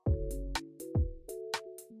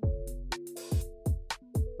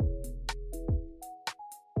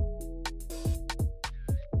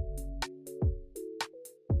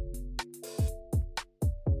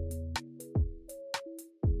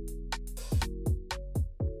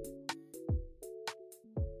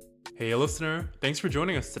Hey listener, thanks for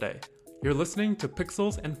joining us today. You're listening to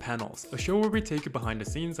Pixels and Panels, a show where we take you behind the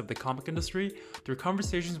scenes of the comic industry through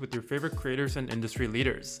conversations with your favorite creators and industry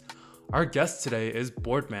leaders. Our guest today is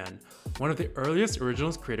Boardman, one of the earliest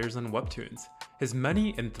originals creators on Webtoons. His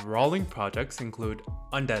many enthralling projects include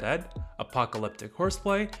Undead Ed, Apocalyptic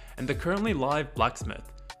Horseplay, and the currently live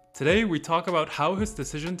Blacksmith. Today, we talk about how his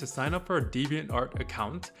decision to sign up for a DeviantArt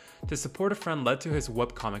account to support a friend led to his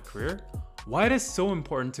webcomic career, why it is so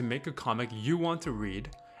important to make a comic you want to read,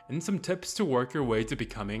 and some tips to work your way to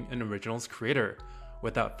becoming an originals creator.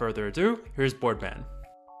 Without further ado, here's Boardman.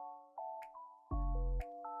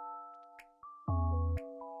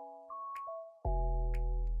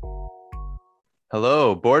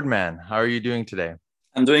 Hello, Boardman. How are you doing today?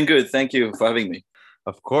 I'm doing good. Thank you for having me.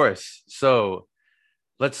 Of course. So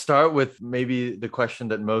let's start with maybe the question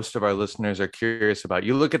that most of our listeners are curious about.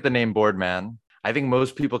 You look at the name Boardman. I think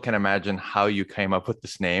most people can imagine how you came up with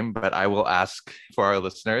this name, but I will ask for our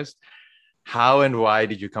listeners, how and why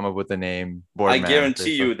did you come up with the name Boardman? I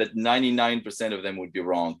guarantee you that 99% of them would be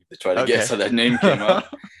wrong if they try to Okay. guess how that name came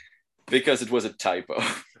up because it was a typo.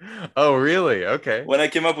 Oh, really? Okay. When I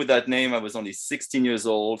came up with that name, I was only 16 years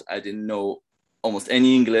old. I didn't know almost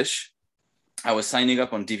any English. I was signing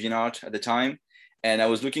up on DeviantArt at the time, and I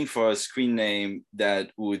was looking for a screen name that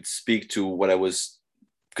would speak to what I was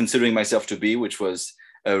considering myself to be, which was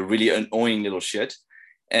a really annoying little shit.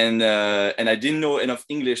 And I didn't know enough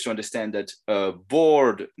English to understand that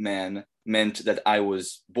bored man meant that I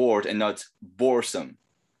was bored and not boresome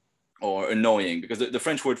or annoying, because the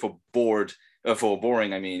French word for bored, for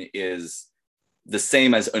boring, I mean, is the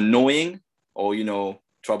same as annoying or,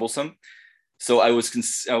 troublesome. So I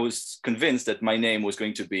was convinced that my name was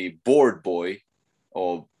going to be Bored Boy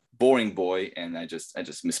or Boring Boy, and I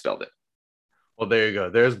just misspelled it. Well, there you go.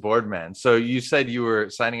 There's Boardman. So you said you were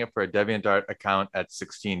signing up for a DeviantArt account at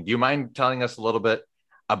 16. Do you mind telling us a little bit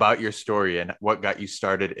about your story and what got you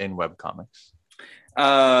started in webcomics?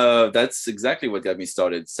 That's exactly what got me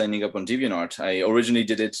started signing up on DeviantArt. I originally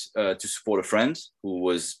did it to support a friend who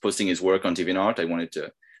was posting his work on DeviantArt. I wanted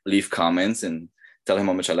to leave comments and tell him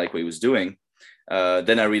how much I like what he was doing.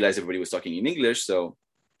 Then I realized everybody was talking in English, so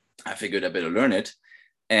I figured I better learn it.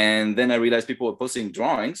 And then I realized people were posting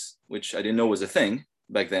drawings, which I didn't know was a thing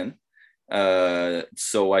back then.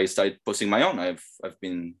 So I started posting my own. I've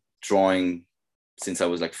been drawing since I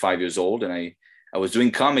was like 5 years old, and I was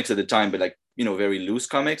doing comics at the time, but like, very loose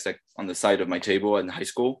comics, like on the side of my table in high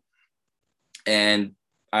school. And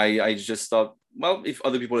I just thought, well, if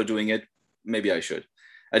other people are doing it, maybe I should.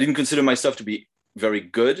 I didn't consider myself to be very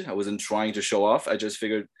good. I wasn't trying to show off. I just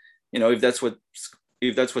figured, if that's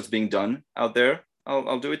what's being done out there,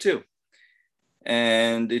 I'll do it too.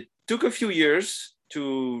 And it took a few years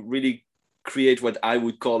to really create what I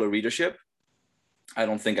would call a readership. I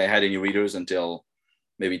don't think I had any readers until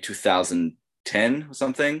maybe 2010 or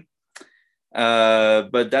something.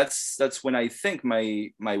 But that's when I think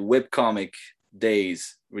my webcomic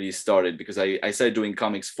days really started, because I started doing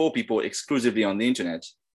comics for people exclusively on the internet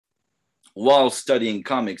while studying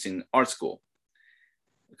comics in art school,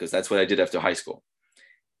 because that's what I did after high school.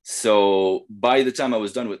 So by the time I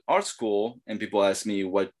was done with art school and people asked me,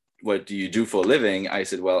 what do you do for a living? I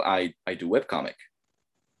said, well, I do webcomic.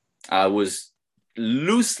 I was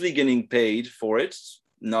loosely getting paid for it,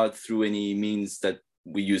 not through any means that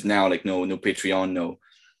we use now, like no Patreon,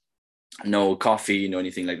 no coffee, no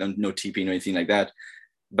anything like that, no TP, no anything like that.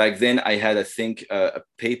 Back then I had, I think, a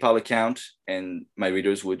PayPal account, and my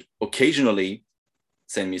readers would occasionally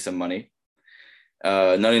send me some money.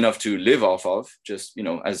 Not enough to live off of, just,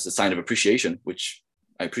 as a sign of appreciation, which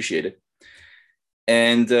I appreciated.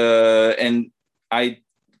 And I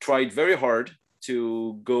tried very hard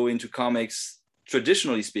to go into comics,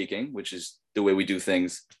 traditionally speaking, which is the way we do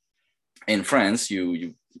things in France.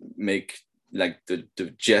 You make like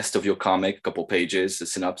the gist of your comic, a couple pages, a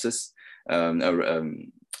synopsis, a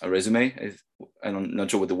resume. I'm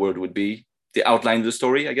not sure what the word would be. The outline of the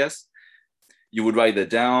story, I guess. You would write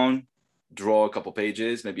that down, draw a couple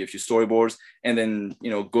pages, maybe a few storyboards, and then,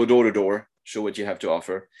 go door to door, show what you have to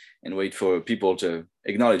offer, and wait for people to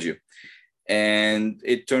acknowledge you. And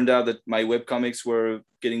it turned out that my webcomics were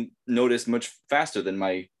getting noticed much faster than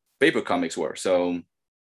my paper comics were. So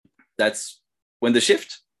that's when the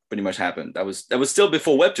shift pretty much happened. That was still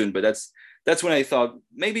before Webtoon, but that's when I thought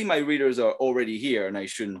maybe my readers are already here and I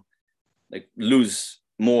shouldn't like lose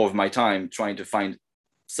more of my time trying to find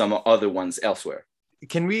some other ones elsewhere.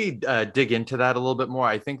 Can we dig into that a little bit more?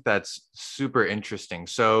 I think that's super interesting.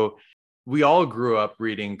 So we all grew up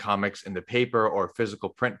reading comics in the paper or physical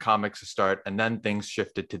print comics to start, and then things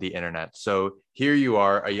shifted to the internet. So here you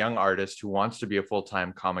are, a young artist who wants to be a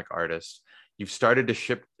full-time comic artist. You've started to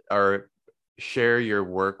ship or share your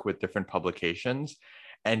work with different publications,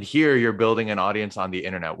 and here you're building an audience on the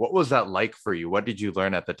internet. What was that like for you? What did you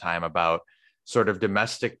learn at the time about sort of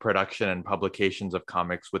domestic production and publications of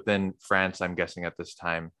comics within France, I'm guessing at this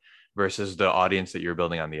time, versus the audience that you're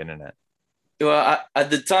building on the internet? Well,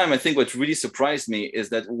 at the time, I think what really surprised me is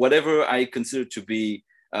that whatever I considered to be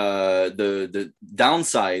the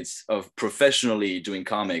downsides of professionally doing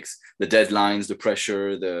comics, the deadlines, the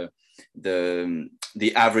pressure,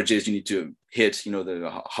 the averages you need to hit,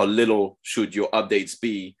 how little should your updates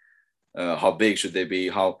be, how big should they be,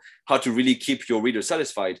 how to really keep your reader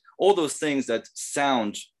satisfied, all those things that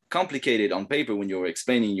sound complicated on paper when you're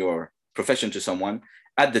explaining your profession to someone.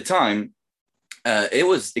 At the time, it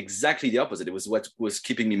was exactly the opposite. It was what was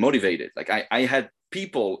keeping me motivated. Like I had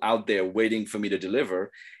people out there waiting for me to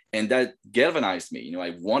deliver, and that galvanized me.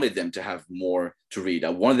 I wanted them to have more to read. I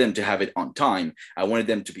wanted them to have it on time. I wanted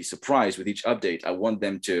them to be surprised with each update. I want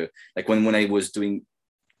them to, like when I was doing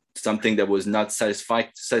something that was not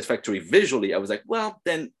satisfactory visually, I was like, well,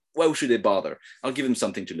 then why should they bother? I'll give them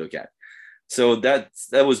something to look at. So that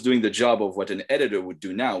was doing the job of what an editor would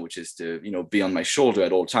do now, which is to, be on my shoulder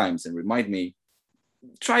at all times and remind me,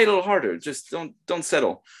 try a little harder, just don't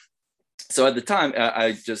settle. So at the time,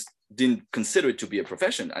 I just didn't consider it to be a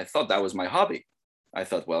profession. I thought that was my hobby. I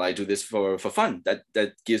thought, well, I do this for fun.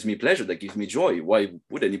 That gives me pleasure. That gives me joy. Why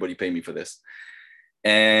would anybody pay me for this?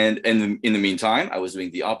 And in the meantime, I was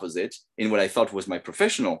doing the opposite in what I thought was my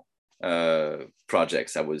professional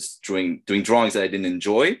projects. I was doing drawings that I didn't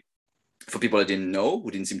enjoy for people I didn't know,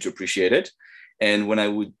 who didn't seem to appreciate it. And when I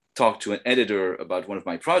would talk to an editor about one of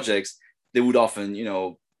my projects, they would often,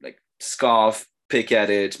 like scoff, pick at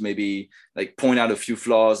it, maybe like point out a few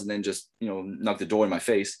flaws and then just, knock the door in my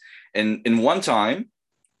face. And in one time,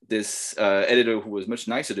 this editor, who was much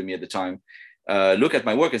nicer to me at the time, looked at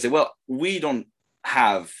my work and said, well, we don't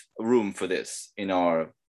have room for this in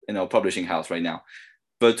our publishing house right now.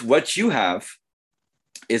 But what you have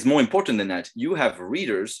is more important than that. You have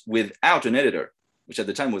readers without an editor, which at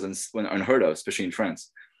the time was unheard of, especially in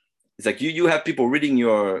France. It's like you have people reading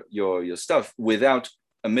your stuff without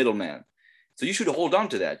a middleman. So you should hold on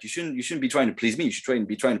to that. You shouldn't be trying to please me. You should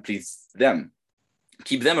be trying to please them.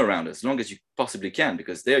 Keep them around as long as you possibly can,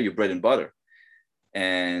 because they're your bread and butter.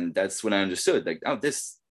 And that's when I understood, like, oh,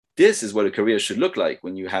 this is what a career should look like,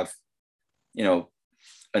 when you have,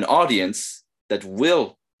 an audience that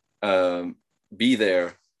will be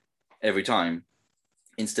there every time,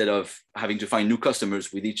 instead of having to find new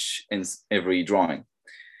customers with each and every drawing.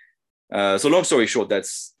 So long story short,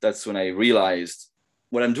 that's when I realized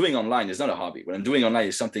what I'm doing online is not a hobby. What I'm doing online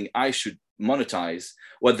is something I should monetize,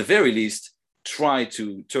 or at the very least, try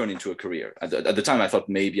to turn into a career. At the time, I thought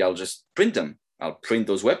maybe I'll just print them. I'll print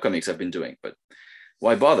those webcomics I've been doing, but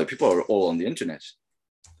why bother? People are all on the internet.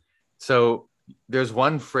 So there's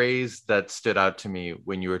one phrase that stood out to me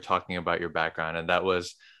when you were talking about your background, and that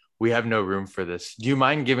was, we have no room for this. Do you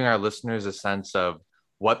mind giving our listeners a sense of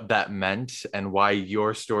what that meant and why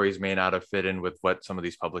your stories may not have fit in with what some of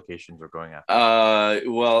these publications were going after?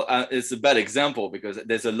 It's a bad example, because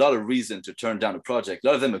there's a lot of reason to turn down a project. A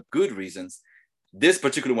lot of them are good reasons. This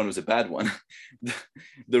particular one was a bad one.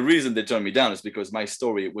 The reason they turned me down is because my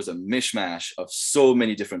story was a mishmash of so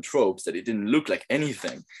many different tropes that it didn't look like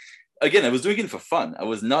anything. Again, I was doing it for fun. I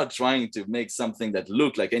was not trying to make something that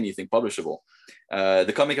looked like anything publishable.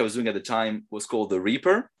 The comic I was doing at the time was called The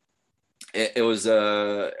Reaper. It was,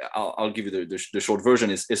 I'll give you the short version.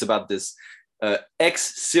 It's about this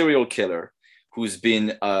ex-serial killer who's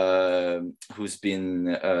been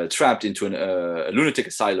trapped into a lunatic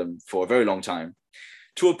asylum for a very long time,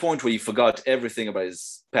 to a point where he forgot everything about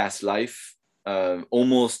his past life.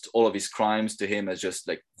 Almost all of his crimes to him as just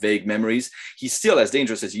like vague memories. He's still as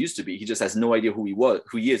dangerous as he used to be. He just has no idea who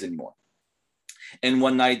he is anymore. And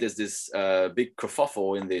one night there's this big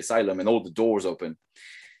kerfuffle in the asylum, and all the doors open,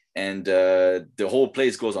 and the whole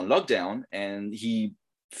place goes on lockdown, and he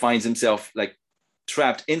finds himself like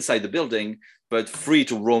trapped inside the building, but free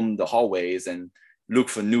to roam the hallways and look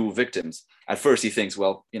for new victims. At first he thinks,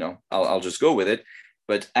 well, I'll just go with it.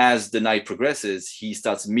 But as the night progresses, he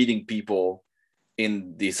starts meeting people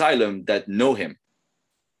in the asylum that know him,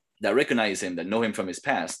 that recognize him, that know him from his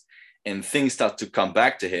past. And things start to come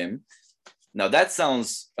back to him. Now that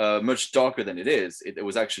sounds much darker than it is. It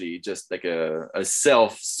was actually just like a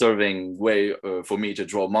self-serving way for me to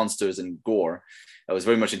draw monsters and gore. I was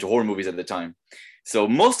very much into horror movies at the time. So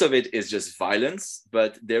most of it is just violence,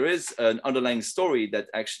 but there is an underlying story that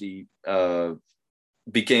actually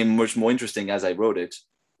became much more interesting as I wrote it.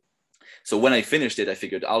 So when I finished it, I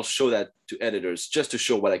figured I'll show that to editors just to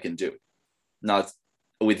show what I can do, not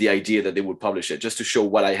with the idea that they would publish it, just to show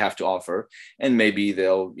what I have to offer. And maybe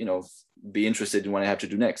they'll, be interested in what I have to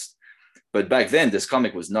do next. But back then, this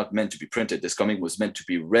comic was not meant to be printed. This comic was meant to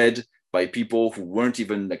be read by people who weren't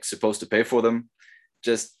even like supposed to pay for them,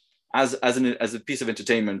 just as a piece of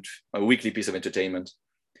entertainment, a weekly piece of entertainment.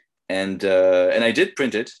 And I did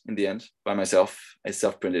print it in the end by myself. I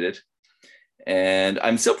self-printed it. And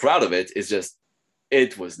I'm so proud of it. It's just,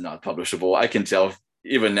 it was not publishable. I can tell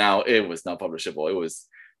even now it was not publishable. It was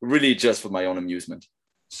really just for my own amusement.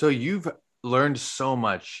 So you've learned so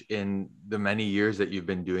much in the many years that you've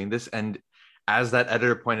been doing this. And as that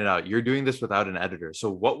editor pointed out, you're doing this without an editor. So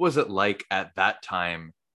what was it like at that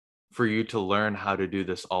time for you to learn how to do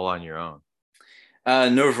this all on your own?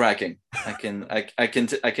 Nerve-wracking. I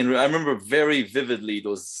remember very vividly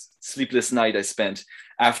those sleepless nights I spent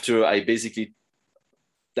after I basically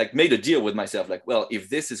like made a deal with myself. Like, well, if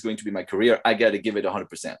this is going to be my career, I got to give it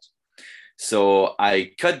 100%. So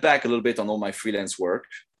I cut back a little bit on all my freelance work,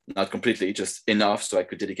 not completely, just enough so I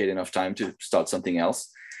could dedicate enough time to start something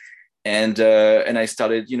else. And I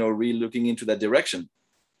started, really looking into that direction.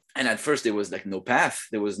 And at first there was like no path.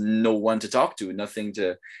 There was no one to talk to. Nothing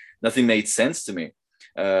made sense to me.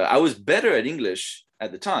 I was better at English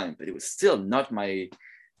at the time, but it was still not my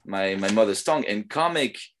mother's tongue. And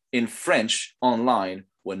comic in French online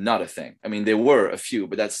were not a thing. I mean, there were a few,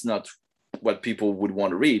 but that's not what people would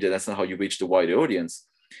want to read. And that's not how you reach the wider audience.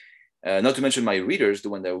 Not to mention my readers, the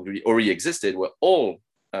one that already existed, were all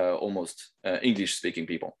almost English-speaking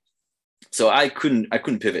people. So I couldn't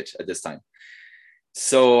pivot at this time.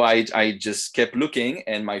 So I just kept looking,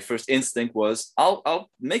 and my first instinct was I'll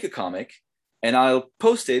make a comic and I'll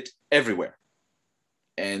post it everywhere,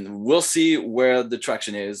 and we'll see where the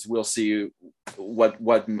traction is. We'll see what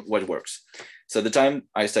works. So at the time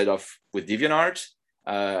I started off with DeviantArt.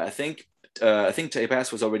 I think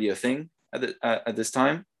Tapas was already a thing at this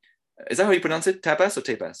time. Is that how you pronounce it? Tapas or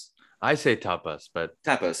Tapas? I say tapas, but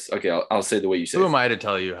Tapas. Okay, I'll say the way you say who it. am I to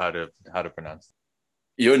tell you how to pronounce it?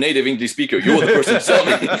 You're a native English speaker. You're the person to tell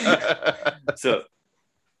me. So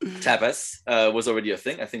Tapas was already a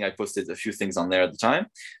thing. I think I posted a few things on there at the time.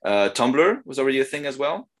 Tumblr was already a thing as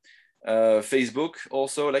well. Facebook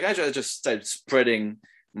also. Like I just started spreading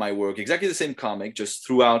my work, exactly the same comic, just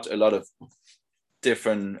throughout a lot of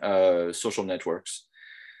different social networks.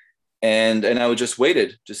 And I would just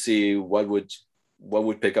waited to see what would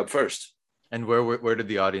pick up first. And where did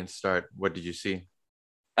the audience start? What did you see?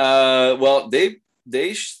 Well, they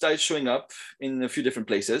started showing up in a few different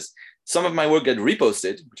places. Some of my work got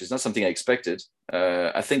reposted, which is not something I expected.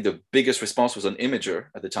 I think the biggest response was on Imgur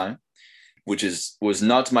at the time, which was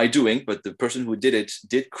not my doing, but the person who did it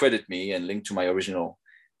did credit me and link to my original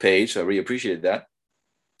page. I really appreciated that.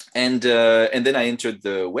 And then I entered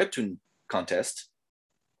the Webtoon contest.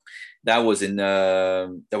 That was in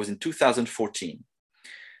 2014.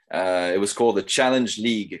 It was called the Challenge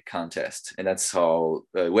League contest, and that's how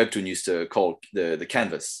Webtoon used to call the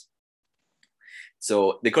canvas.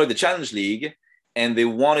 So they called it the Challenge League, and they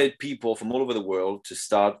wanted people from all over the world to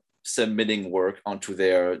start submitting work onto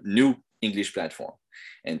their new English platform.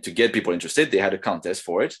 And to get people interested, they had a contest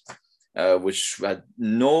for it, which had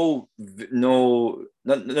not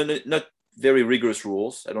very rigorous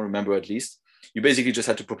rules. I don't remember, at least. You basically just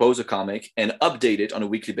had to propose a comic and update it on a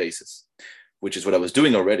weekly basis, which is what I was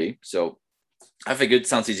doing already. So I figured it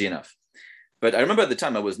sounds easy enough. But I remember at the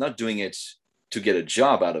time I was not doing it to get a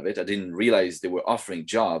job out of it. I didn't realize they were offering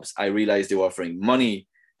jobs. I realized they were offering money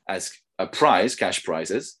as a prize, cash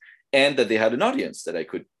prizes, and that they had an audience that I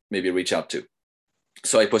could maybe reach out to.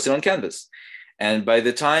 So I posted on Canvas. And by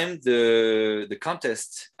the time the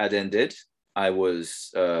contest had ended, I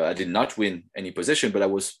did not win any position, but I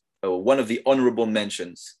was one of the honorable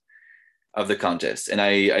mentions of the contest. And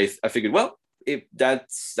I figured, well, if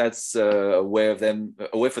that's a way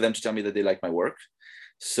for them to tell me that they like my work.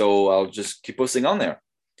 So I'll just keep posting on there.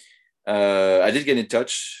 I did get in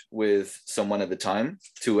touch with someone at the time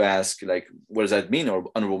to ask, like, what does that mean?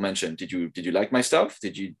 Or honorable mention? Did you like my stuff?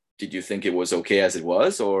 Did you think it was okay as it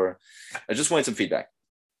was? Or I just wanted some feedback.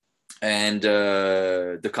 And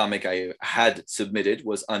the comic I had submitted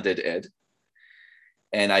was Undead Ed.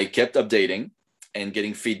 And I kept updating and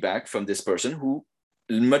getting feedback from this person who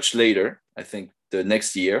much later, I think the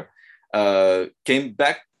next year, came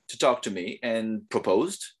back to talk to me and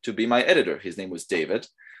proposed to be my editor. His name was David.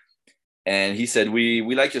 And he said, we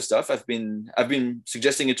like your stuff. I've been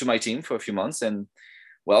suggesting it to my team for a few months, and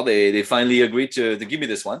well, they finally agreed to give me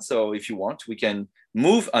this one. So if you want, we can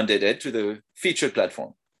move Undead Ed to the featured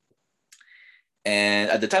platform. And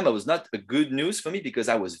at the time, it was not a good news for me because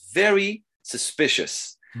I was very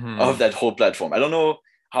suspicious of that whole platform. I don't know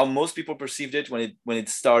how most people perceived it when it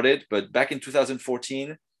started, but back in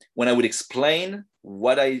 2014, when I would explain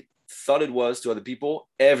what I thought it was to other people,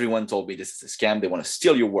 everyone told me this is a scam. They want to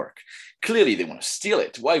steal your work. Clearly, they want to steal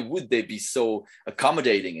it. Why would they be so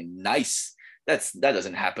accommodating and nice? That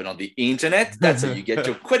doesn't happen on the internet. That's how you get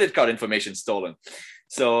your credit card information stolen.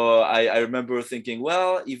 So I remember thinking,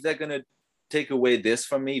 well, if they're going to take away this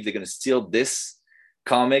from me, if they're going to steal this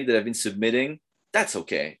comic that I've been submitting, that's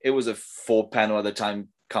okay. It was a 4-panel at the time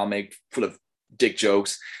comic full of dick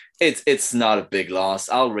jokes. It's not a big loss.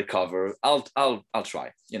 I'll recover. I'll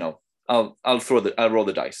try. You know, I'll roll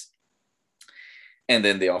the dice. And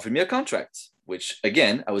then they offered me a contract, which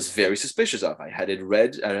again I was very suspicious of. I had it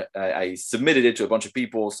read. I submitted it to a bunch of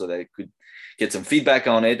people so that I could get some feedback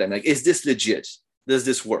on it. I'm like, is this legit? Does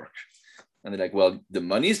this work? And they're like, well, the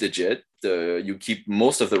money's legit. You keep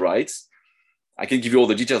most of the rights. I can give you all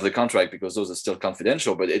the details of the contract because those are still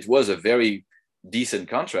confidential, but it was a very decent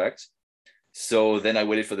contract. So then I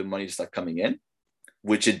waited for the money to start coming in,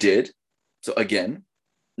 which it did. So again,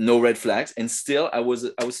 no red flags. And still I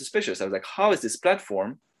was suspicious. I was like, how is this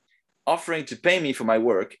platform offering to pay me for my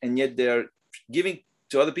work, and yet they're giving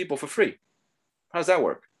to other people for free? How does that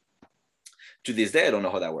work? To this day, I don't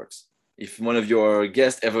know how that works. If one of your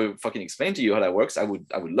guests ever fucking explained to you how that works, I would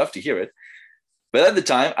love to hear it. But at the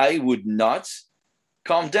time, I would not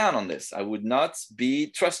calm down on this. I would not be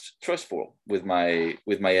trustful with my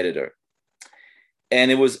editor. And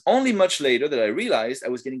it was only much later that I realized I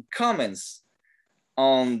was getting comments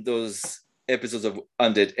on those episodes of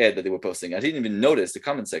Undead Ed that they were posting. I didn't even notice the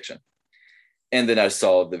comment section. And then I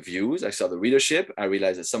saw the views, I saw the readership. I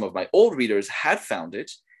realized that some of my old readers had found it,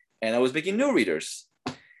 and I was making new readers.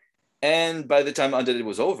 And by the time Undead Ed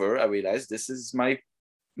was over, I realized this is my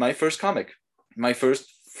first comic, my first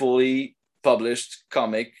fully published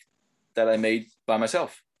comic that I made by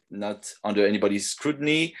myself, not under anybody's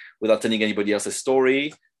scrutiny, without telling anybody else's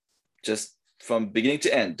story, just from beginning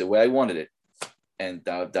to end, the way I wanted it. And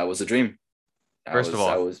that was a dream. First of all,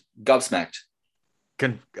 I was gobsmacked.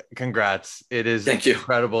 Congrats. It is Thank you.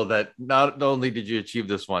 incredible that not only did you achieve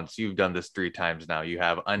this once, you've done this 3 times now. You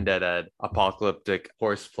have Undead Ed, Apocalyptic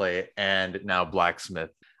Horseplay, and now Blacksmith.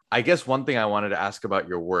 I guess one thing I wanted to ask about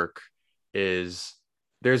your work is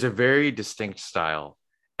there's a very distinct style.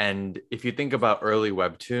 And if you think about early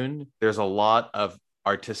Webtoon, there's a lot of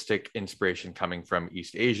artistic inspiration coming from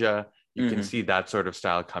East Asia. You can see that sort of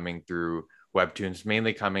style coming through Webtoons,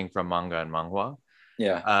 mainly coming from manga and manhwa.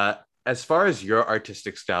 Yeah. As far as your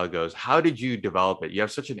artistic style goes, how did you develop it? You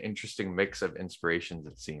have such an interesting mix of inspirations,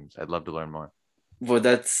 it seems. I'd love to learn more. Well,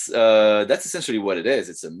 that's essentially what it is.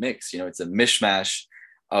 It's a mix, it's a mishmash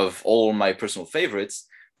of all my personal favorites,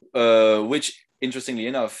 which, interestingly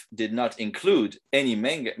enough, did not include any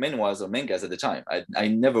memoirs or mangas at the time. I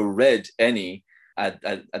never read any at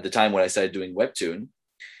the time when I started doing Webtoon.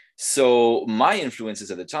 So my influences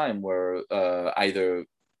at the time were either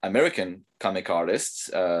American comic artists.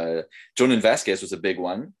 Jordan Vasquez was a big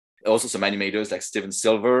one. Also some animators like Steven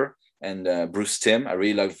Silver and Bruce Timm. I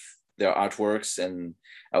really love their artworks, and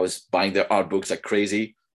I was buying their art books like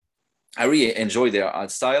crazy. I really enjoyed their art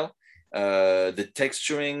style. The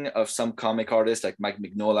texturing of some comic artists like Mike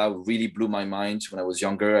Mignola really blew my mind when I was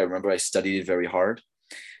younger. I remember I studied it very hard.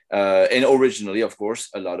 And originally, of course,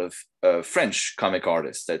 a lot of French comic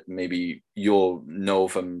artists that maybe you'll know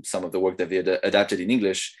from some of the work that they adapted in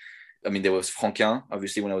English. I mean, there was Franquin,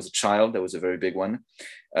 obviously, when I was a child. That was a very big one.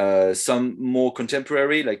 Some more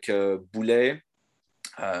contemporary, like Boulet,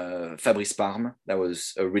 Fabrice Parme. That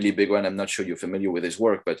was a really big one. I'm not sure you're familiar with his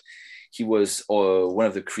work, but he was one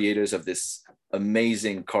of the creators of this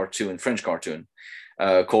amazing French cartoon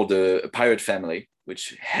called The Pirate Family,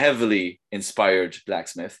 which heavily inspired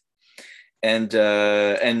Blacksmith. And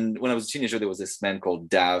when I was a teenager, there was this man called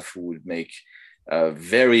Dav who would make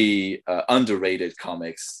very underrated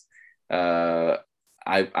comics. I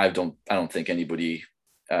don't think anybody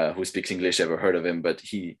who speaks English ever heard of him, but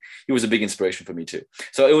he was a big inspiration for me too.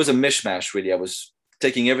 So it was a mishmash, really. I was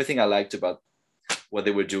taking everything I liked about what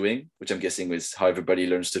they were doing, which I'm guessing was how everybody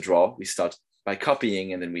learns to draw. We start by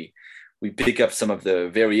copying, and then we pick up some of the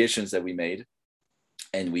variations that we made,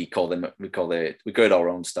 and we call it our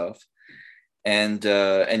own stuff. And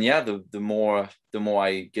yeah, the more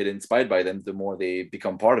I get inspired by them, the more they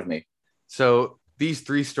become part of me. So these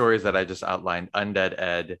three stories that I just outlined, Undead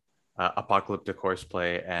Ed, Apocalyptic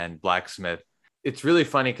Horseplay, and Blacksmith, it's really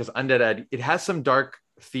funny because Undead Ed, it has some dark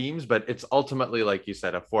themes, but it's ultimately, like you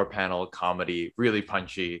said, a 4-panel comedy, really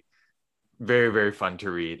punchy, very, very fun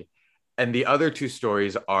to read. And the other two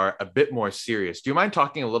stories are a bit more serious. Do you mind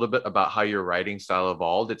talking a little bit about how your writing style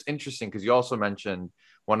evolved? It's interesting because you also mentioned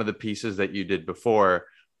one of the pieces that you did before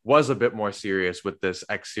was a bit more serious with this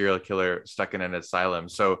ex-serial killer stuck in an asylum.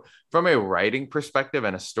 So from a writing perspective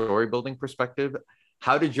and a story building perspective,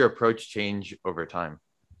 how did your approach change over time?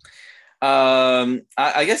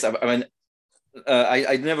 I guess, I mean,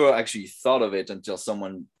 I never actually thought of it until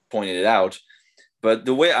someone pointed it out. But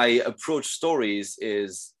the way I approach stories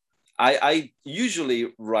is I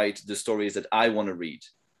usually write the stories that I want to read.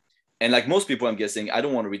 And like most people, I'm guessing, I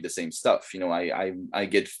don't want to read the same stuff. You know, I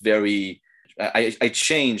get very, I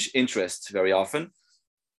change interests very often,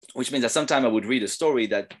 which means that sometimes I would read a story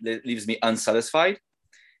that leaves me unsatisfied.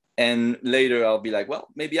 And later I'll be like, well,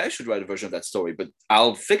 maybe I should write a version of that story, but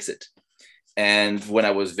I'll fix it. And when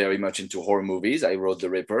I was very much into horror movies, I wrote The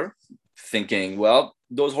Ripper, thinking, well,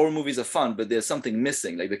 those horror movies are fun, but there's something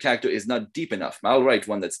missing. Like the character is not deep enough. I'll write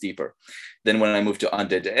one that's deeper. Then when I moved to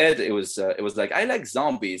Undead Ed, it was like, I like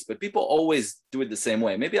zombies, but people always do it the same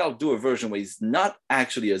way. Maybe I'll do a version where he's not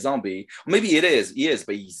actually a zombie. Or maybe he is,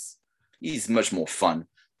 but he's much more fun.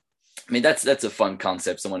 I mean, that's a fun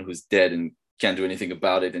concept. Someone who's dead and can't do anything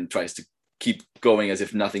about it and tries to keep going as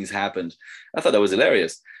if nothing's happened. I thought that was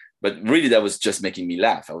hilarious. But really, that was just making me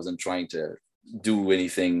laugh. I wasn't trying to do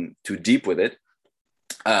anything too deep with it.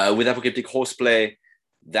 With Apocalyptic Horseplay,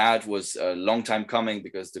 that was a long time coming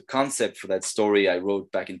because the concept for that story I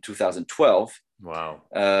wrote back in 2012. Wow.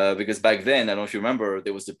 Because back then, I don't know if you remember,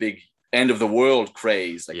 there was the big end of the world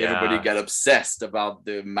craze. Like everybody got obsessed about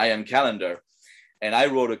the Mayan calendar. And I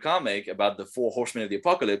wrote a comic about the 4 horsemen of the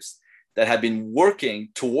apocalypse that had been working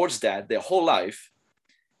towards that their whole life.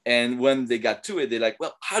 And when they got to it, they're like,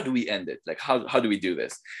 well, how do we end it? Like, how do we do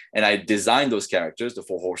this? And I designed those characters, the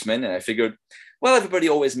 4 horsemen, and I figured, well, everybody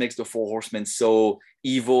always makes the 4 horsemen so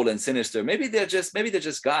evil and sinister. Maybe they're just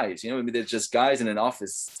guys, you know, maybe they're just guys in an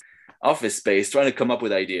office space trying to come up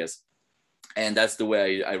with ideas. And that's the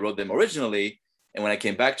way I wrote them originally. And when I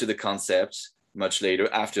came back to the concept much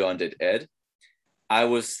later after Undead Ed, I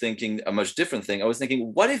was thinking a much different thing. I was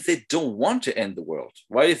thinking, what if they don't want to end the world?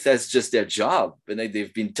 What if that's just their job and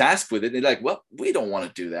they've been tasked with it? They're like, well, we don't want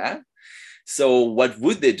to do that. So what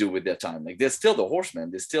would they do with their time? Like, they're still the horsemen.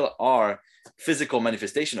 They still are physical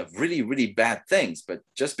manifestation of really, really bad things. But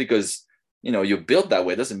just because, you know, you're built that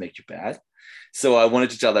way doesn't make you bad. So I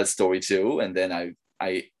wanted to tell that story too. And then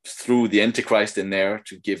I threw the Antichrist in there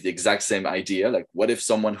to give the exact same idea. Like, what if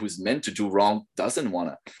someone who's meant to do wrong doesn't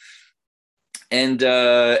want to? And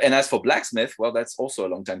as for Blacksmith, well, that's also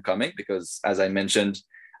a long time coming because, as I mentioned,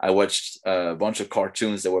 I watched a bunch of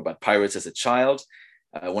cartoons that were about pirates as a child.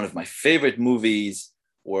 One of my favorite movies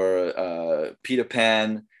were Peter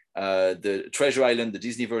Pan, the Treasure Island, the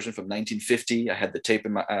Disney version from 1950. I had the tape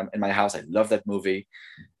in my house. I love that movie.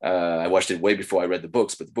 I watched it way before I read the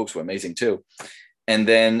books, but the books were amazing too. And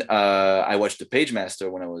then I watched The Page Master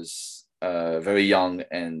when I was very young,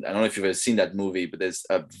 and I don't know if you've ever seen that movie, but there's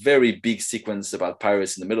a very big sequence about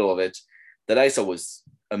pirates in the middle of it that I saw was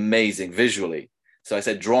amazing visually. So I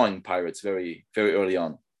started drawing pirates very, very early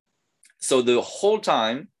on. So the whole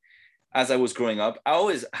time as I was growing up, I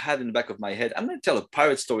always had in the back of my head, I'm going to tell a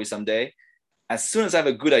pirate story someday as soon as I have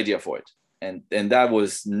a good idea for it. And that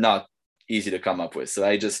was not easy to come up with. So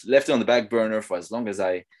I just left it on the back burner for as long as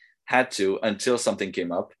I had to until something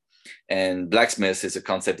came up. And Blacksmith is a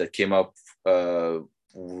concept that came up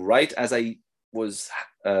right as I was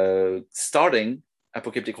starting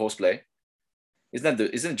Apocalyptic Horseplay. Isn't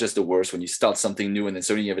it just the worst when you start something new and then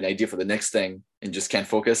suddenly you have an idea for the next thing and just can't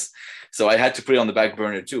focus? So I had to put it on the back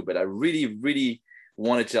burner too. But I really, really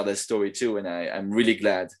wanted to tell that story too. And I'm really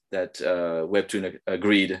glad that Webtoon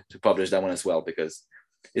agreed to publish that one as well, because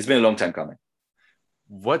it's been a long time coming.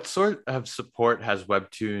 What sort of support has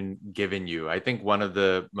Webtoon given you? I think one of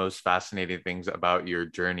the most fascinating things about your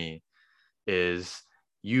journey is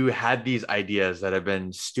you had these ideas that have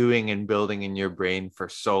been stewing and building in your brain for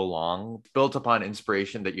so long, built upon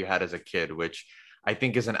inspiration that you had as a kid, which I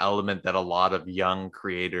think is an element that a lot of young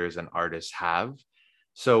creators and artists have.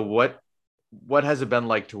 So what has it been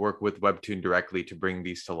like to work with Webtoon directly to bring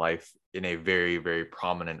these to life in a very, very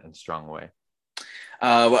prominent and strong way?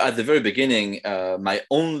 Well, at the very beginning, my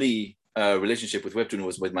only relationship with Webtoon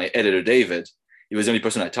was with my editor, David. He was the only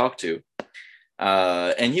person I talked to.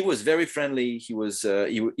 And he was very friendly. He was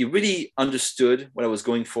he really understood what I was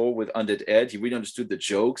going for with Undead Ed. He really understood the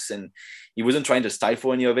jokes, and he wasn't trying to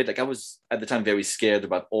stifle any of it. Like, I was at the time very scared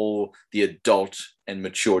about all the adult and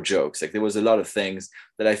mature jokes. Like, there was a lot of things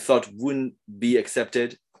that I thought wouldn't be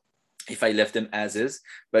accepted if I left them as is.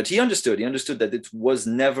 But he understood. He understood that it was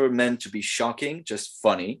never meant to be shocking, just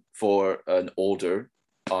funny for an older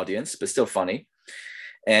audience, but still funny.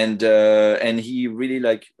 And he really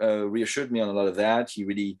reassured me on a lot of that. He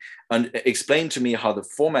really explained to me how the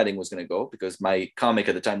formatting was going to go, because my comic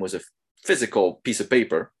at the time was a physical piece of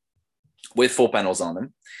paper with 4 panels on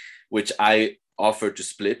them, which I offered to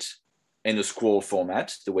split in a scroll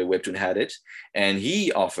format, the way Webtoon had it. And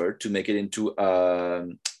he offered to make it into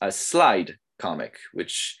a slide comic,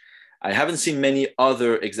 which I haven't seen many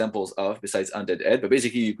other examples of besides Undead Ed, but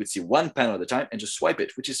basically you could see 1 panel at a time and just swipe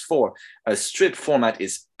it, which is for a strip format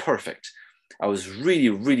is perfect. I was really,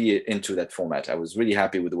 really into that format. I was really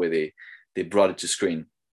happy with the way they brought it to screen.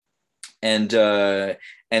 And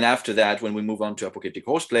after that, when we move on to Apocalyptic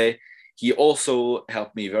Horseplay, he also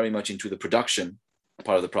helped me very much into the production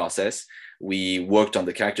part of the process. We worked on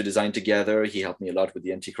the character design together. He helped me a lot with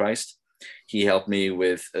the Antichrist. He helped me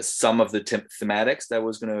with some of the thematics that I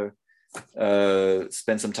was going to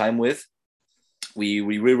spend some time with. We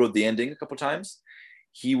rewrote the ending a couple times.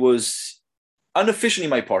 He was unofficially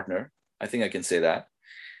my partner. I think I can say that.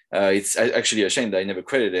 It's actually a shame that I never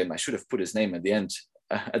credited him. I should have put his name at the end,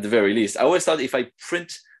 at the very least. I always thought if I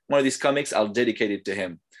print one of these comics, I'll dedicate it to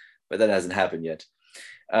him, but that hasn't happened yet.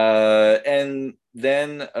 And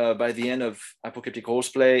then by the end of Apocalyptic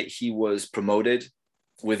Horseplay, he was promoted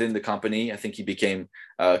within the company. I think he became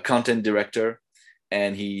a content director,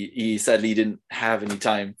 and he sadly didn't have any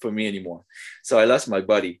time for me anymore. So I lost my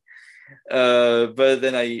buddy. But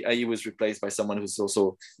then I was replaced by someone who's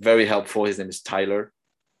also very helpful. His name is Tyler.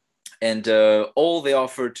 And all they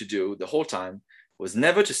offered to do the whole time was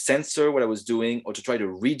never to censor what I was doing or to try to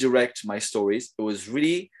redirect my stories. It was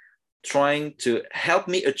really trying to help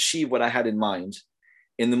me achieve what I had in mind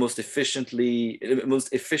in the most efficient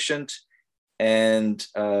and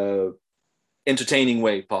entertaining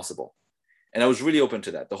way possible. And I was really open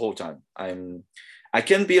to that the whole time. I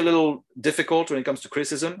can be a little difficult when it comes to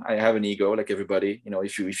criticism. I have an ego, like everybody. You know,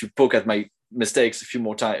 if you poke at my mistakes a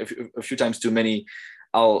few times too many,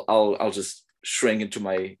 I'll just shrink into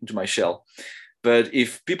my shell. But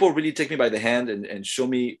if people really take me by the hand and show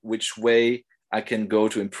me which way I can go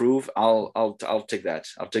to improve, I'll take that.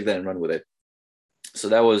 I'll take that and run with it. So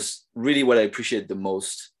that was really what I appreciated the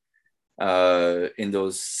most in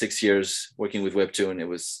those 6 years working with Webtoon. It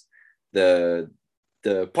was the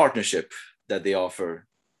partnership that they offer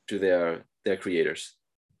to their creators.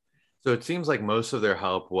 So it seems like most of their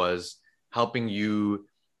help was helping you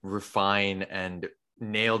refine and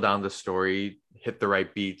nail down the story, hit the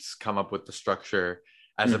right beats, come up with the structure,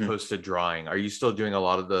 as opposed to drawing. Are you still doing a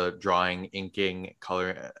lot of the drawing, inking,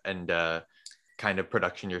 color, and kind of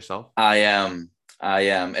production yourself? I am.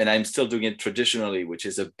 And I'm still doing it traditionally, which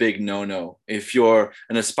is a big no-no. If you're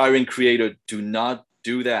an aspiring creator, do not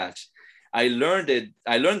do that. I learned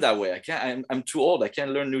that way. I'm too old. I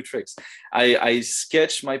can't learn new tricks. I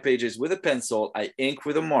sketch my pages with a pencil. I ink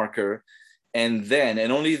with a marker. And then,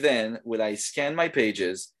 and only then, will I scan my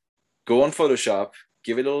pages, go on Photoshop,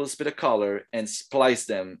 give it a little bit of color, and splice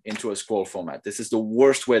them into a scroll format. This is the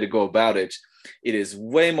worst way to go about it. It is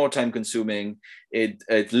way more time consuming.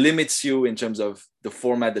 It limits you in terms of the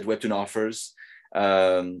format that Webtoon offers.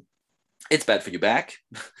 It's bad for your back.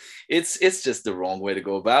 It's just the wrong way to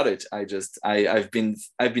go about it. I've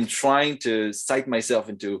been trying to psych myself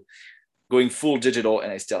into going full digital,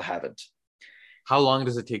 and I still haven't. How long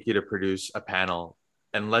does it take you to produce a panel?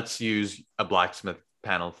 And let's use a blacksmith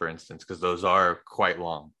panel, for instance, because those are quite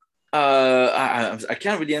long. I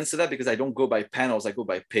can't really answer that because I don't go by panels. I go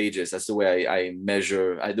by pages. That's the way I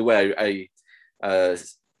measure, the way I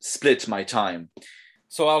split my time.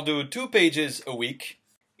 So I'll do 2 pages a week,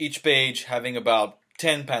 each page having about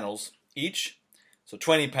 10 panels each. So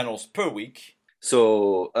 20 panels per week.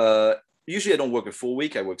 So usually I don't work a full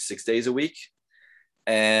week. I work 6 days a week.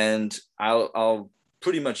 And I'll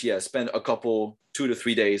pretty much, spend a couple, 2 to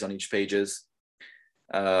 3 days on each pages.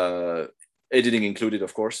 Editing included,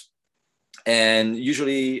 of course. And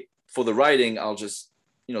usually for the writing, I'll just,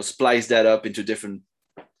 splice that up into different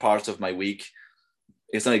parts of my week.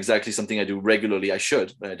 It's not exactly something I do regularly. I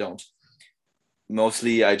should, but I don't.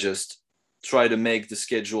 Mostly I just try to make the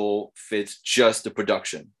schedule fit just the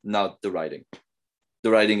production, not the writing. The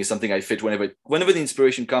writing is something I fit whenever the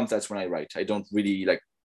inspiration comes. That's when I write. I don't really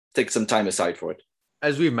take some time aside for it.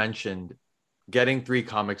 As we mentioned, getting 3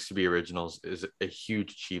 comics to be originals is a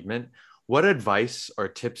huge achievement. What advice or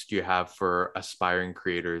tips do you have for aspiring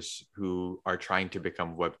creators who are trying to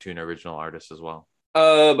become Webtoon original artists as well?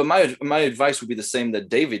 But my advice would be the same that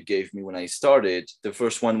David gave me when I started. The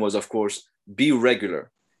first one was, of course, be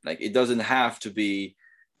regular. Like, it doesn't have to be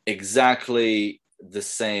exactly the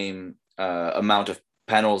same amount of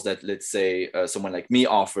panels that, let's say, someone like me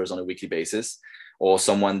offers on a weekly basis, or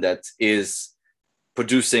someone that is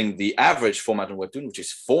producing the average format on Webtoon, which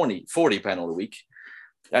is 40 panel a week.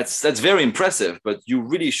 That's very impressive, but you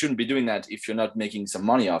really shouldn't be doing that if you're not making some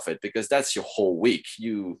money off it, because that's your whole week.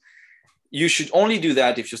 You should only do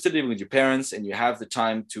that if you're still living with your parents and you have the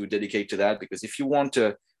time to dedicate to that. Because if you want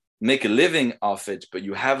to make a living off it, but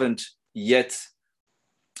you haven't yet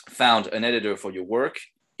found an editor for your work,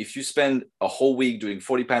 if you spend a whole week doing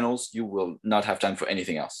 40 panels, you will not have time for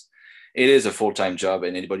anything else. It is a full-time job,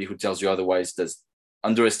 and anybody who tells you otherwise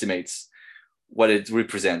underestimates what it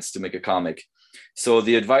represents to make a comic. So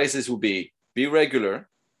the advices would be regular,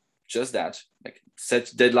 just that, like set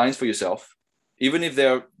deadlines for yourself. Even if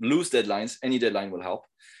they're loose deadlines, any deadline will help.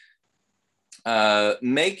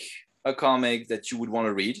 Make a comic that you would want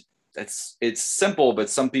to read. It's simple, but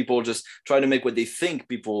some people just try to make what they think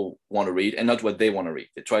people want to read and not what they want to read.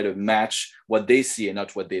 They try to match what they see and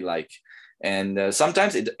not what they like. And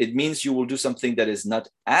sometimes it means you will do something that is not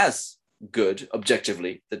as good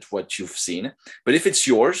objectively than what you've seen. But if it's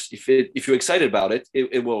yours, if you're excited about it,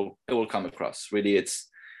 it will come across. Really, it's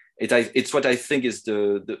what I think is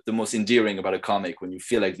the most endearing about a comic, when you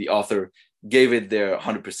feel like the author gave it their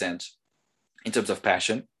 100% in terms of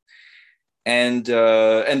passion. And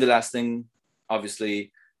the last thing,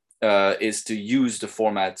 obviously, is to use the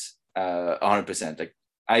format 100%. Like,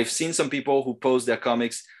 I've seen some people who post their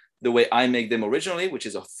comics the way I make them originally, which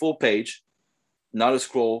is a full page, not a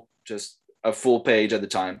scroll, just a full page at the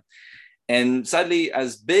time. And sadly,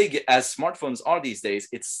 as big as smartphones are these days,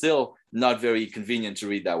 it's still not very convenient to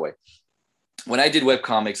read that way. When I did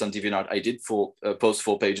webcomics on DeviantArt, I did post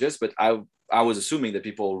full pages, but I was assuming that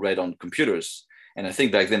people read on computers. And I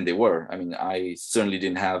think back then they were. I mean, I certainly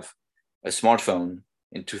didn't have a smartphone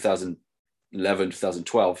in 2011,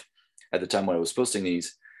 2012 at the time when I was posting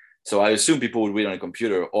these. So I assume people would read on a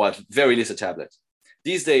computer, or at very least a tablet.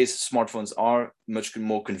 These days, smartphones are much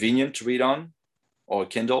more convenient to read on, or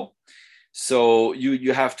Kindle. So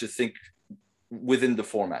you have to think within the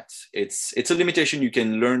format. It's a limitation you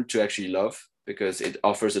can learn to actually love, because it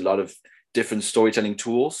offers a lot of different storytelling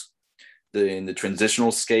tools. In the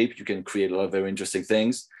transitional scape, you can create a lot of very interesting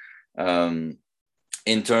things. In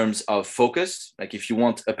terms of focus, like if you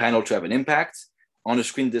want a panel to have an impact on a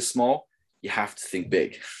screen this small, you have to think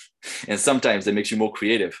big. And sometimes that makes you more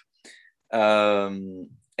creative. And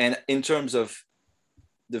in terms of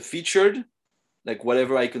the featured, like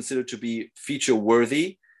whatever I consider to be feature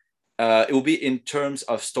worthy, it will be in terms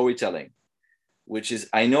of storytelling, which is,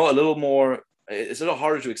 I know, a little more, it's a little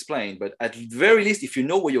harder to explain, but at the very least, if you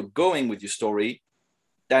know where you're going with your story,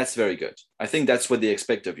 that's very good. I think that's what they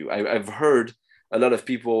expect of you. I've heard a lot of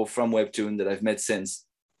people from Webtoon that I've met since,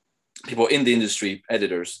 people in the industry,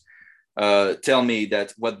 editors, tell me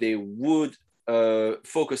that what they would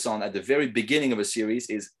focus on at the very beginning of a series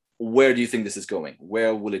is, where do you think this is going?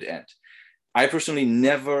 Where will it end? I personally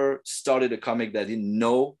never started a comic that I didn't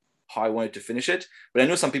know how I wanted to finish it, but I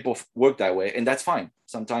know some people work that way, and that's fine.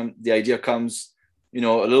 Sometimes the idea comes, a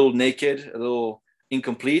little naked, a little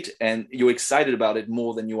incomplete, and you're excited about it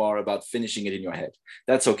more than you are about finishing it in your head.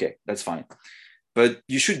 That's okay. That's fine. But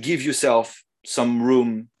you should give yourself some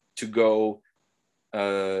room to go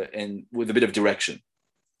and with a bit of direction.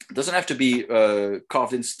 It doesn't have to be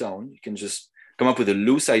carved in stone. You can just come up with a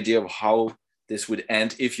loose idea of how this would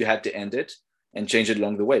end if you had to end it, and change it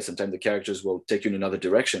along the way. Sometimes the characters will take you in another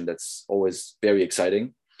direction. That's always very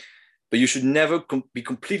exciting. But you should never be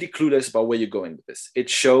completely clueless about where you're going with this. It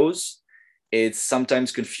shows, it's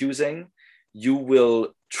sometimes confusing. You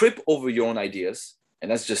will trip over your own ideas, and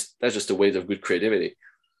that's just the way of good creativity.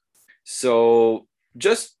 So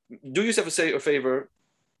just do yourself a favor,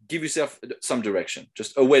 give yourself some direction,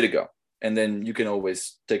 just a way to go. And then you can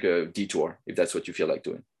always take a detour if that's what you feel like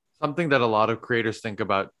doing. Something that a lot of creators think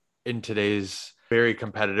about in today's very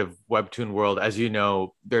competitive Webtoon world, as you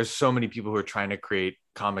know, there's so many people who are trying to create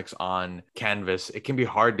comics on canvas. It can be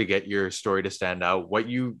hard to get your story to stand out.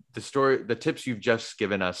 The tips you've just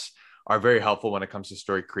given us are very helpful when it comes to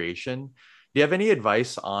story creation. Do you have any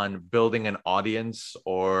advice on building an audience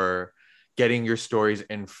or getting your stories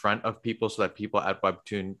in front of people so that people at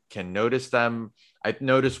Webtoon can notice them. I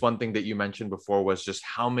noticed one thing that you mentioned before was just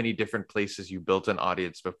how many different places you built an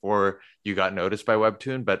audience before you got noticed by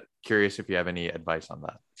Webtoon, but curious if you have any advice on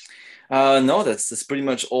that. No, that's pretty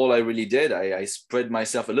much all I really did. I spread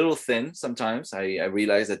myself a little thin sometimes. I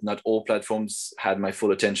realized that not all platforms had my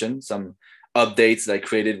full attention. Some updates that I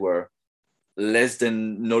created were less than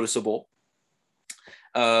noticeable.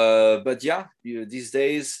 But yeah, these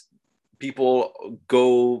days, people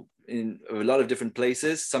go in a lot of different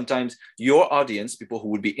places. Sometimes your audience, people who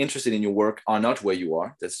would be interested in your work, are not where you are.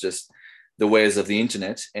 That's just the ways of the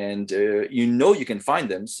internet. And you can find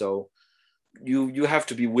them. So you have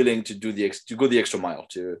to be willing to go the extra mile,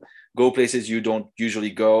 to go places you don't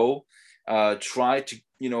usually go. Try to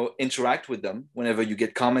interact with them whenever you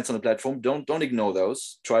get comments on the platform. Don't ignore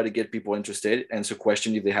those. Try to get people interested, answer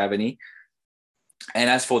questions if they have any. And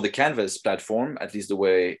as for the Canvas platform, at least the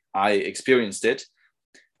way I experienced it,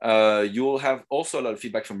 you'll have also a lot of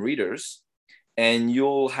feedback from readers, and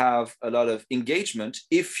you'll have a lot of engagement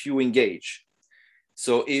if you engage.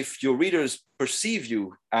 So if your readers perceive you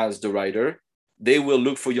as the writer, they will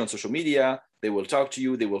look for you on social media, they will talk to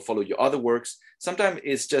you, they will follow your other works. Sometimes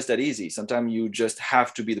it's just that easy. Sometimes you just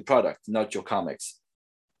have to be the product, not your comics.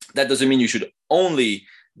 That doesn't mean you should only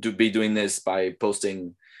be doing this by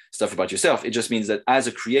posting stuff about yourself. It just means that as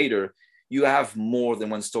a creator, you have more than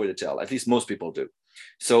one story to tell. At least most people do.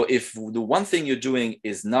 So if the one thing you're doing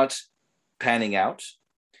is not panning out,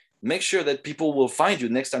 make sure that people will find you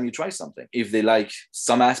next time you try something. If they like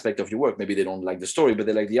some aspect of your work, maybe they don't like the story, but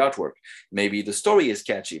they like the artwork. Maybe the story is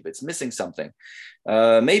catchy, but it's missing something.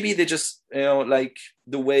 Maybe they just like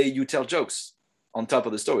the way you tell jokes on top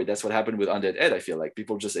of the story. That's what happened with Undead Ed. I feel like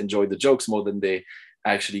people just enjoyed the jokes more than they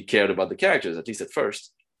actually cared about the characters, at least at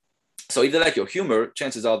first. So if they like your humor,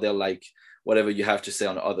 chances are they'll like whatever you have to say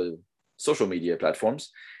on other social media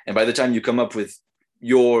platforms. And by the time you come up with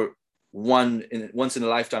your once in a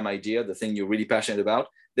lifetime idea, the thing you're really passionate about,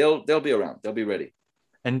 they'll be around, they'll be ready.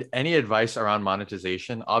 And any advice around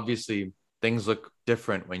monetization? Obviously, things look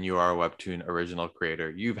different when you are a Webtoon original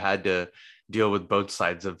creator. You've had to deal with both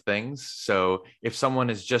sides of things. So if someone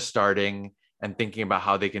is just starting and thinking about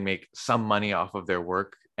how they can make some money off of their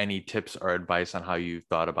work, any tips or advice on how you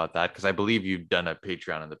thought about that? Because I believe you've done a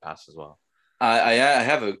Patreon in the past as well. I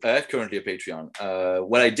have currently a Patreon.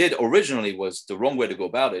 What I did originally was the wrong way to go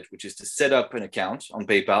about it, which is to set up an account on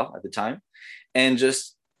PayPal at the time and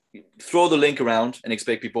just throw the link around and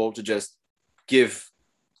expect people to just give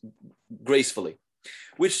gracefully,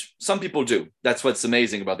 which some people do. That's what's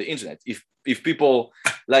amazing about the internet. If people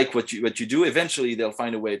like what you do, eventually they'll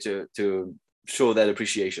find a way to show that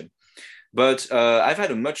appreciation. But I've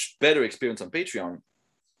had a much better experience on Patreon.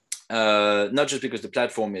 Not just because the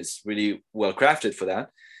platform is really well crafted for that,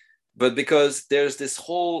 but because there's this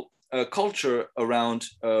whole culture around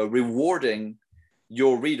rewarding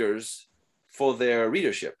your readers for their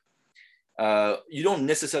readership. You don't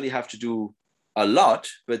necessarily have to do a lot,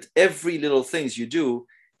 but every little things you do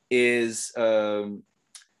is will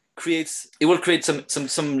create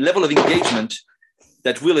some level of engagement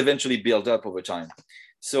that will eventually build up over time.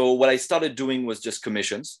 So what I started doing was just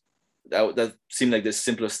commissions. That seemed like the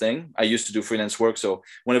simplest thing. I used to do freelance work. So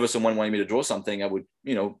whenever someone wanted me to draw something, I would,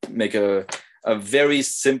 make a very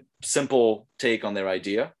simple take on their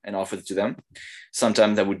idea and offer it to them.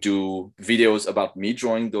 Sometimes I would do videos about me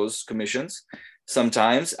drawing those commissions.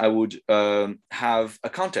 Sometimes I would have a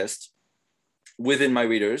contest within my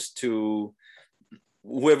readers to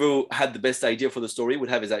whoever had the best idea for the story would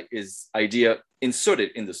have his idea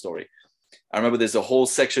inserted in the story. I remember there's a whole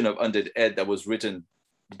section of Undead Ed that was written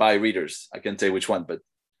by readers. I can't say which one, but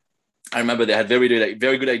I remember they had very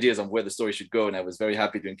good ideas on where the story should go, and I was very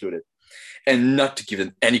happy to include it, and not to give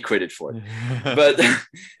them any credit for it.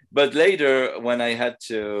 but later, when I had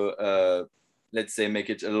to let's say make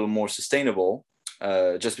it a little more sustainable,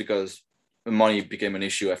 just because money became an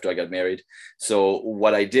issue after I got married. So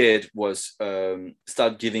what I did was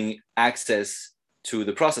start giving access to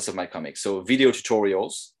the process of my comics. So video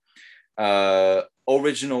tutorials,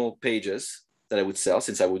 original pages that I would sell,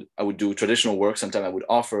 since I would do traditional work. Sometimes I would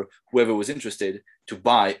offer whoever was interested to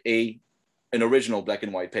buy an original black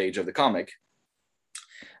and white page of the comic.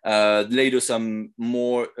 Later, some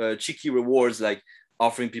more cheeky rewards, like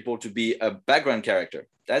offering people to be a background character.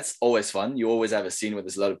 That's always fun. You always have a scene where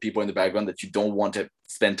there's a lot of people in the background that you don't want to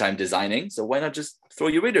spend time designing. So why not just throw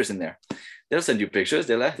your readers in there? They'll send you pictures.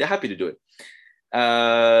 They're happy to do it.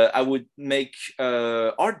 I would make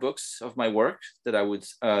art books of my work that I would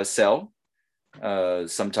sell.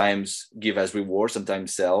 Sometimes give as reward,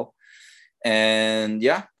 sometimes sell. And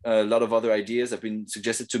yeah, a lot of other ideas have been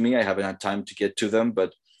suggested to me. I haven't had time to get to them,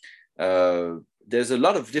 but there's a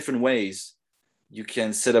lot of different ways you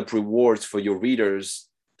can set up rewards for your readers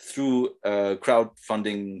through a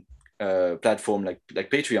crowdfunding platform like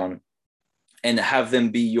Patreon, and have them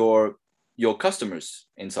be your customers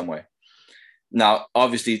in some way. Now,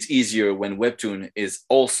 obviously, it's easier when Webtoon is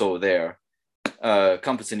also there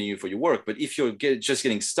compensating you for your work. But if you're just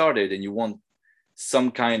getting started and you want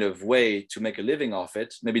some kind of way to make a living off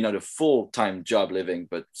it, maybe not a full-time job living,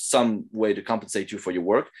 but some way to compensate you for your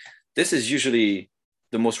work, this is usually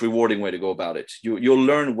the most rewarding way to go about it. You'll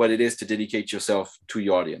learn what it is to dedicate yourself to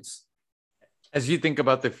your audience. As you think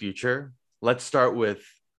about the future, let's start with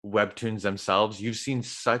Webtoons themselves. You've seen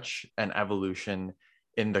such an evolution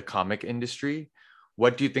in the comic industry.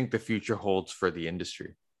 What do you think the future holds for the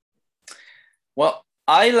industry? Well,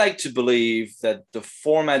 I like to believe that the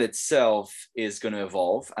format itself is going to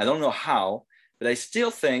evolve. I don't know how, but I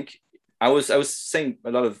still think I was saying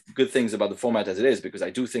a lot of good things about the format as it is, because I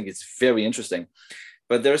do think it's very interesting.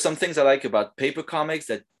 But there are some things I like about paper comics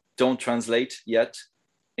that don't translate yet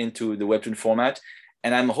into the Webtoon format.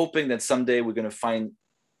 And I'm hoping that someday we're going to find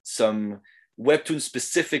some Webtoon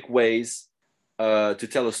specific ways to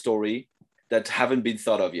tell a story that haven't been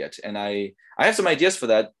thought of yet. And I have some ideas for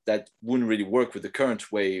that wouldn't really work with the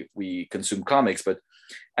current way we consume comics. But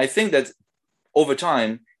I think that over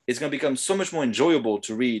time, it's going to become so much more enjoyable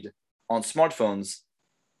to read on smartphones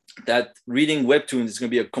that reading Webtoons is going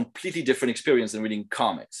to be a completely different experience than reading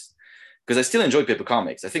comics. Because I still enjoy paper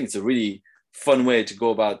comics. I think it's a really fun way to go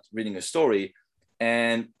about reading a story.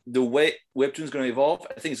 And the way Webtoons is going to evolve,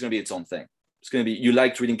 I think it's going to be its own thing. It's going to be, you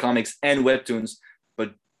liked reading comics and Webtoons,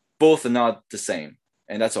 but both are not the same.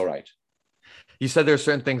 And that's all right. You said there are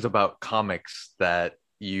certain things about comics that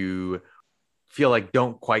you feel like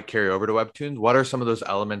don't quite carry over to Webtoons. What are some of those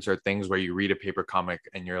elements or things where you read a paper comic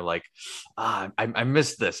and you're like, I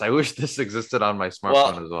missed this. I wish this existed on my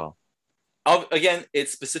smartphone as well. Again,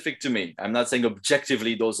 it's specific to me. I'm not saying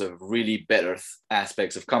objectively those are really better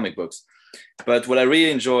aspects of comic books. But what I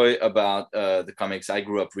really enjoy about the comics I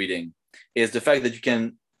grew up reading is the fact that you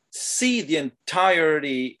can see the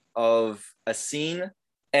entirety of a scene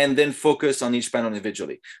and then focus on each panel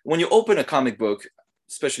individually. When you open a comic book,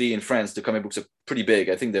 especially in France, the comic books are pretty big.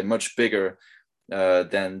 I think they're much bigger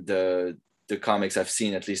than the comics I've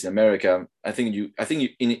seen, at least in America. I think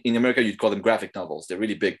in America, you'd call them graphic novels. They're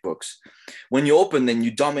really big books. When you open, then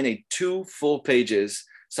you dominate 2 full pages,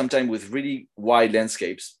 sometimes with really wide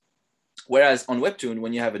landscapes. Whereas on Webtoon,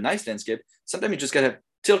 when you have a nice landscape, sometimes you just gotta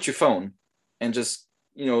tilt your phone and just,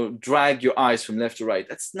 drag your eyes from left to right.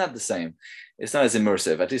 That's not the same. It's not as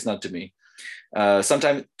immersive, at least not to me.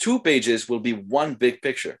 Sometimes 2 pages will be one big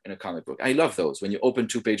picture in a comic book. I love those. When you open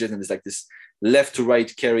 2 pages and there's like this left to right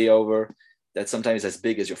carryover that sometimes is as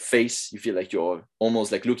big as your face. You feel like you're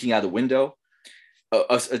almost like looking out a window.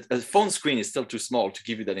 A phone screen is still too small to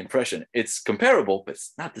give you that impression. It's comparable, but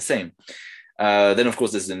it's not the same. Then, of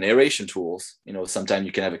course, there's the narration tools. Sometimes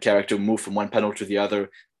you can have a character move from one panel to the other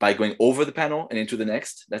by going over the panel and into the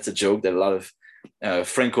next. That's a joke that a lot of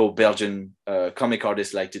Franco-Belgian comic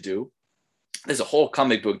artists like to do. There's a whole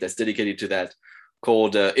comic book that's dedicated to that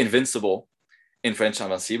called Invincible, in French,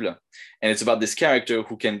 Invincible. And it's about this character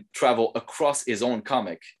who can travel across his own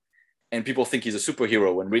comic. And people think he's a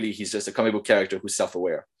superhero when really he's just a comic book character who's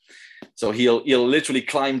self-aware. So he'll literally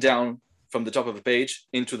climb down from the top of the page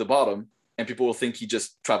into the bottom, and people will think he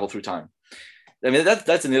just traveled through time. I mean,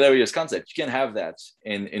 that's an hilarious concept. You can't have that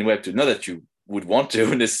in Webtoon. Not that you would want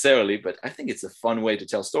to necessarily, but I think it's a fun way to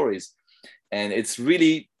tell stories. And it's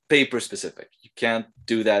really paper specific. You can't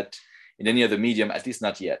do that in any other medium, at least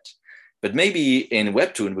not yet. But maybe in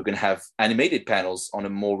Webtoon, we're going to have animated panels on a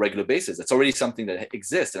more regular basis. That's already something that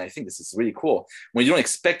exists. And I think this is really cool. When you don't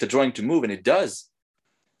expect a drawing to move and it does,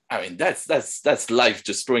 I mean, that's life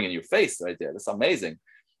just throwing in your face right there. That's amazing.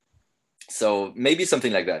 So maybe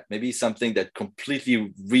something like that. Maybe something that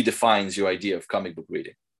completely redefines your idea of comic book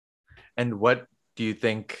reading. And what do you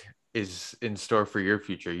think is in store for your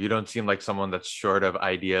future? You don't seem like someone that's short of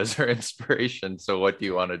ideas or inspiration. So what do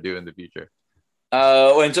you want to do in the future?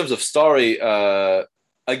 Well, in terms of story,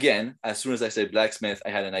 again, as soon as I said blacksmith, I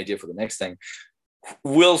had an idea for the next thing.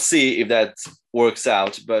 We'll see if that works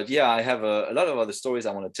out. But yeah, I have a lot of other stories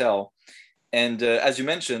I want to tell. And as you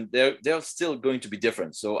mentioned, they're still going to be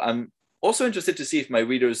different. So I'm also interested to see if my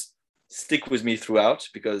readers stick with me throughout,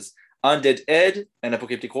 because Undead Ed and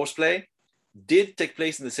Apocalyptic Horseplay did take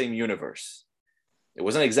place in the same universe. It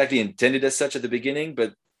wasn't exactly intended as such at the beginning,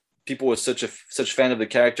 but people were such fan of the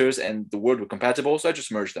characters and the world were compatible, so I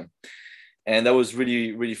just merged them. And that was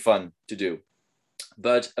really, really fun to do.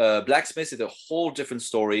 But Blacksmith is a whole different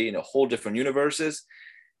story in a whole different universes.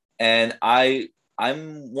 And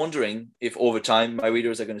I'm wondering if over time my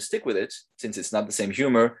readers are going to stick with it, since it's not the same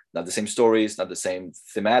humor, not the same stories, not the same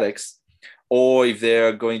thematics, or if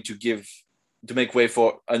they're going to make way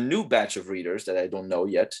for a new batch of readers that I don't know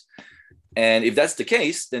yet. And if that's the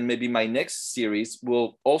case, then maybe my next series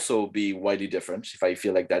will also be widely different if I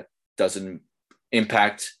feel like that doesn't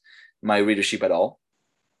impact my readership at all.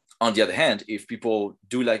 On the other hand, if people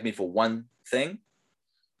do like me for one thing,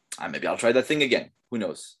 maybe I'll try that thing again. Who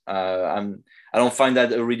knows? I don't find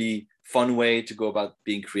that a really fun way to go about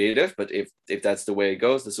being creative, but if that's the way it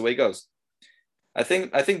goes, that's the way it goes. I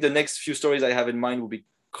think the next few stories I have in mind will be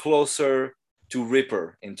closer to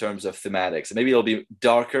Ripper in terms of thematics. Maybe it'll be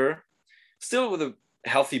darker, still with a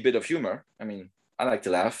healthy bit of humor. I mean, I like to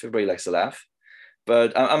laugh. Everybody likes to laugh,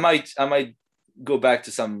 but I might go back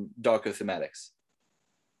to some darker thematics.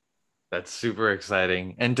 That's super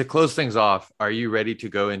exciting. And to close things off, are you ready to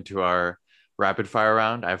go into our rapid fire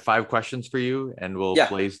round? I have 5 questions for you and we'll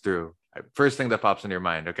blaze through. First thing that pops in your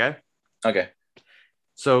mind, okay? Okay.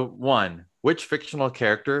 So 1, which fictional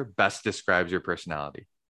character best describes your personality?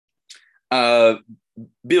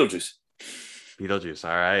 Beetlejuice. Beetlejuice,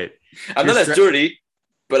 all right. I'm not as dirty,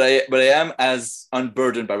 but I am as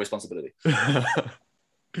unburdened by responsibility.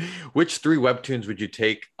 Which 3 webtoons would you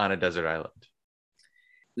take on a desert island?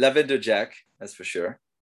 Lavender Jack, that's for sure.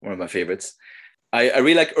 One of my favorites. I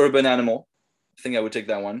really like Urban Animal. I think I would take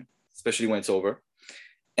that one, especially when it's over.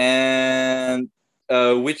 And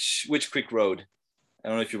Witch Creek Road. I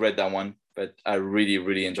don't know if you read that one, but I really,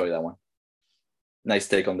 really enjoy that one. Nice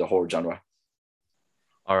take on the horror genre.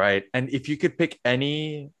 All right. And if you could pick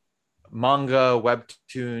any manga,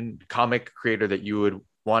 webtoon, comic creator that you would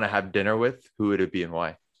want to have dinner with, who would it be and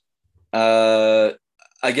why?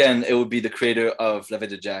 Again, it would be the creator of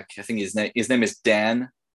Lavender Jack. I think his name is Dan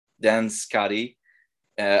Scotti.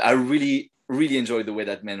 I really, really enjoy the way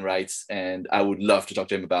that man writes, and I would love to talk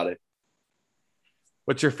to him about it.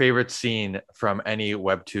 What's your favorite scene from any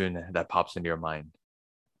webtoon that pops into your mind?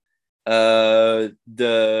 The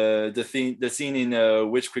scene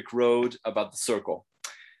in Witch Creek Road about the circle.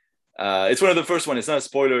 It's one of the first one. It's not a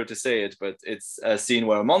spoiler to say it, but it's a scene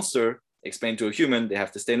where a monster explained to a human they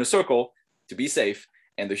have to stay in a circle to be safe,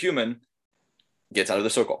 and the human gets out of the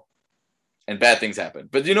circle and bad things happen.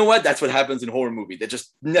 But you know what? That's what happens in horror movie. They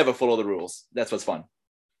just never follow the rules. That's what's fun.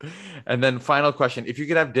 And then final question. If you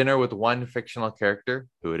could have dinner with one fictional character,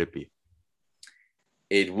 who would it be?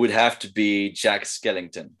 It would have to be Jack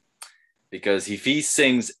Skellington, because if he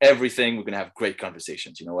sings everything, we're going to have great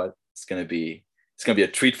conversations. You know what? It's going to be a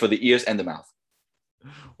treat for the ears and the mouth.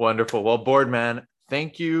 Wonderful. Well, Boardman,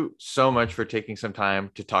 thank you so much for taking some time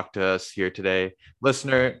to talk to us here today.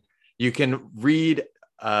 Listener, you can read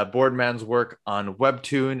Boardman's work on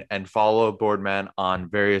Webtoon and follow Boardman on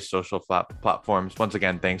various social platforms. Once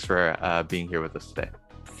again, thanks for being here with us today.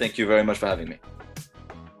 Thank you very much for having me.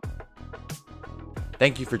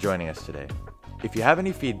 Thank you for joining us today. If you have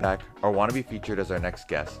any feedback or want to be featured as our next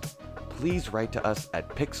guest, please write to us at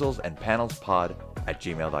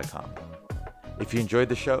pixelsandpanelspod@gmail.com. If you enjoyed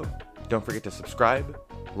the show, don't forget to subscribe,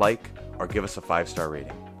 like, or give us a 5-star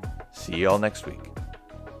rating. See you all next week.